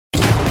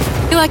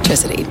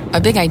Electricity, a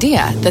big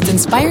idea that's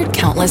inspired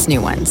countless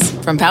new ones.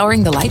 From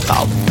powering the light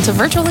bulb to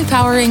virtually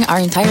powering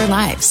our entire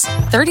lives.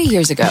 30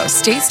 years ago,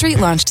 State Street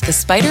launched the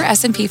Spider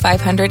S&P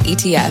 500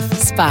 ETF,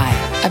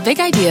 SPY. A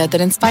big idea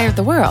that inspired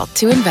the world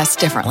to invest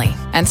differently.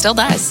 And still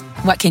does.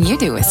 What can you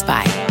do with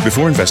SPY?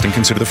 Before investing,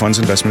 consider the fund's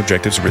investment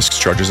objectives, risks,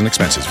 charges, and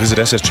expenses. Visit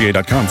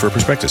ssga.com for a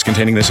prospectus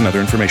containing this and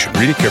other information.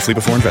 Read it carefully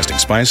before investing.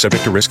 SPY is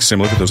subject to risks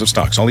similar to those of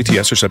stocks. All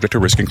ETFs are subject to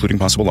risk, including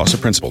possible loss of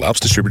principal. Alps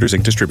Distributors,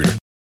 Inc. Distributor.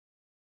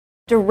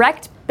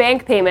 Direct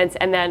bank payments,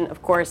 and then,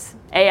 of course,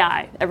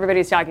 AI.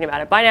 Everybody's talking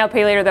about it. Buy now,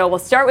 pay later, though. We'll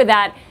start with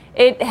that.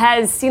 It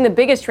has seen the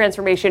biggest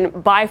transformation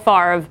by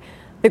far of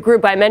the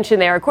group I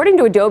mentioned there. According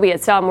to Adobe,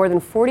 it saw more than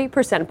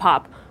 40%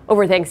 pop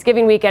over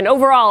Thanksgiving weekend.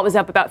 Overall, it was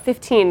up about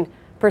 15%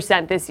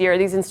 this year.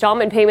 These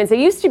installment payments,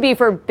 they used to be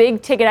for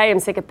big ticket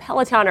items like a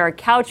Peloton or a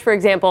couch, for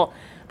example.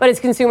 But as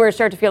consumers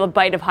start to feel a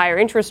bite of higher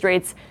interest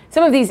rates,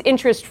 some of these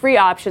interest-free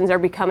options are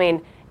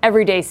becoming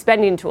everyday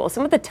spending tools.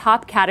 Some of the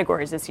top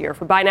categories this year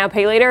for buy now,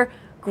 pay later: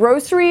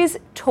 groceries,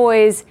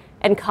 toys,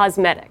 and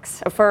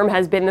cosmetics. Affirm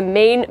has been the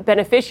main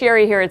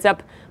beneficiary here. It's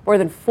up more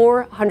than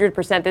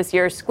 400% this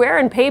year. Square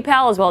and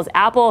PayPal, as well as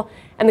Apple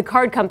and the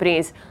card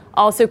companies,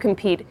 also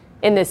compete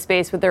in this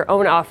space with their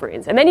own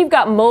offerings. And then you've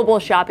got mobile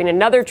shopping,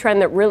 another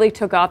trend that really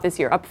took off this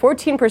year, up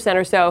 14%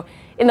 or so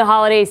in the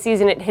holiday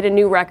season. It hit a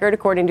new record,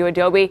 according to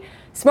Adobe.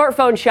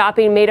 Smartphone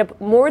shopping made up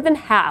more than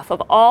half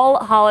of all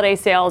holiday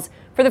sales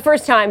for the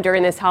first time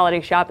during this holiday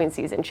shopping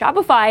season.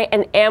 Shopify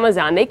and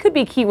Amazon, they could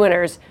be key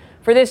winners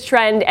for this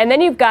trend. And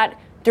then you've got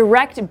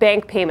direct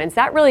bank payments.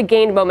 That really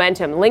gained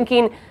momentum,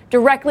 linking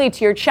directly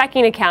to your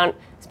checking account.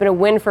 It's been a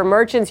win for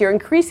merchants. You're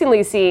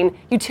increasingly seeing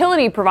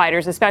utility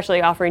providers, especially,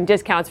 offering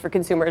discounts for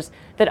consumers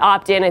that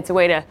opt in. It's a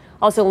way to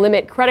also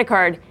limit credit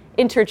card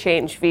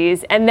interchange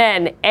fees. And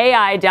then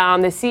AI,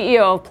 Dom, the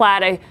CEO of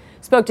Plaid, I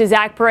spoke to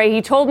Zach Perret.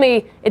 He told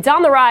me it's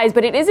on the rise,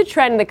 but it is a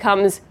trend that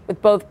comes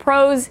with both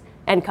pros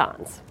and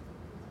cons.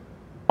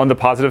 On the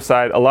positive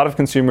side, a lot of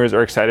consumers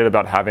are excited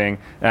about having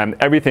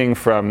everything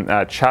from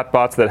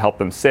chatbots that help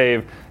them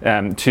save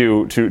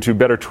to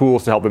better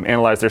tools to help them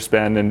analyze their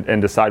spend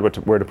and decide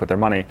where to put their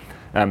money.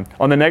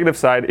 On the negative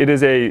side, it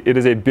is a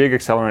big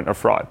accelerant of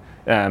fraud.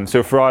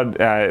 So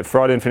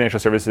fraud in financial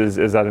services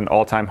is at an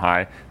all-time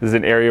high. This is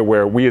an area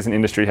where we as an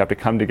industry have to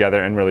come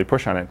together and really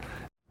push on it.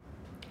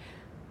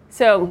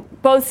 So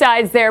both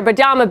sides there. But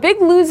Dom, a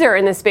big loser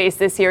in this space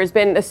this year has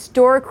been the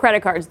store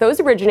credit cards. Those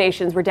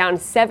originations were down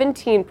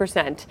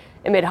 17%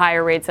 amid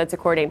higher rates. That's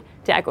according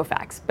to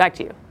Equifax. Back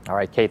to you. All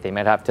right, Kate, they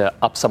might have to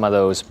up some of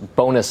those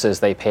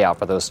bonuses they pay out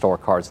for those store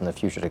cards in the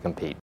future to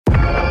compete.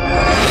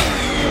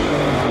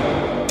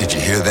 Did you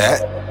hear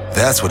that?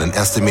 That's what an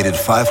estimated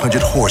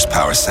 500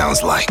 horsepower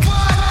sounds like.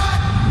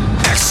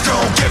 Let's go,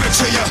 give it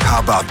to you.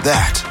 How about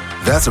that?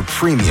 That's a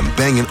premium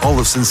Bang &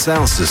 Olufsen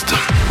sound system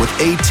with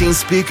 18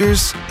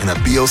 speakers and a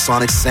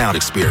Biosonic sound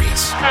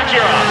experience.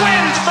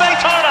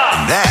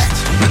 And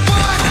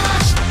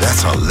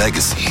that's our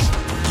legacy.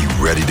 You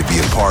ready to be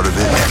a part of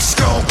it? Let's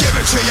go, give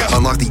it to you.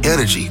 Unlock the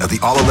energy of the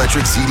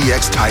all-electric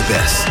ZDX Type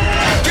S.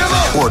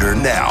 Order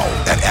now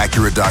at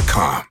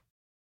Acura.com.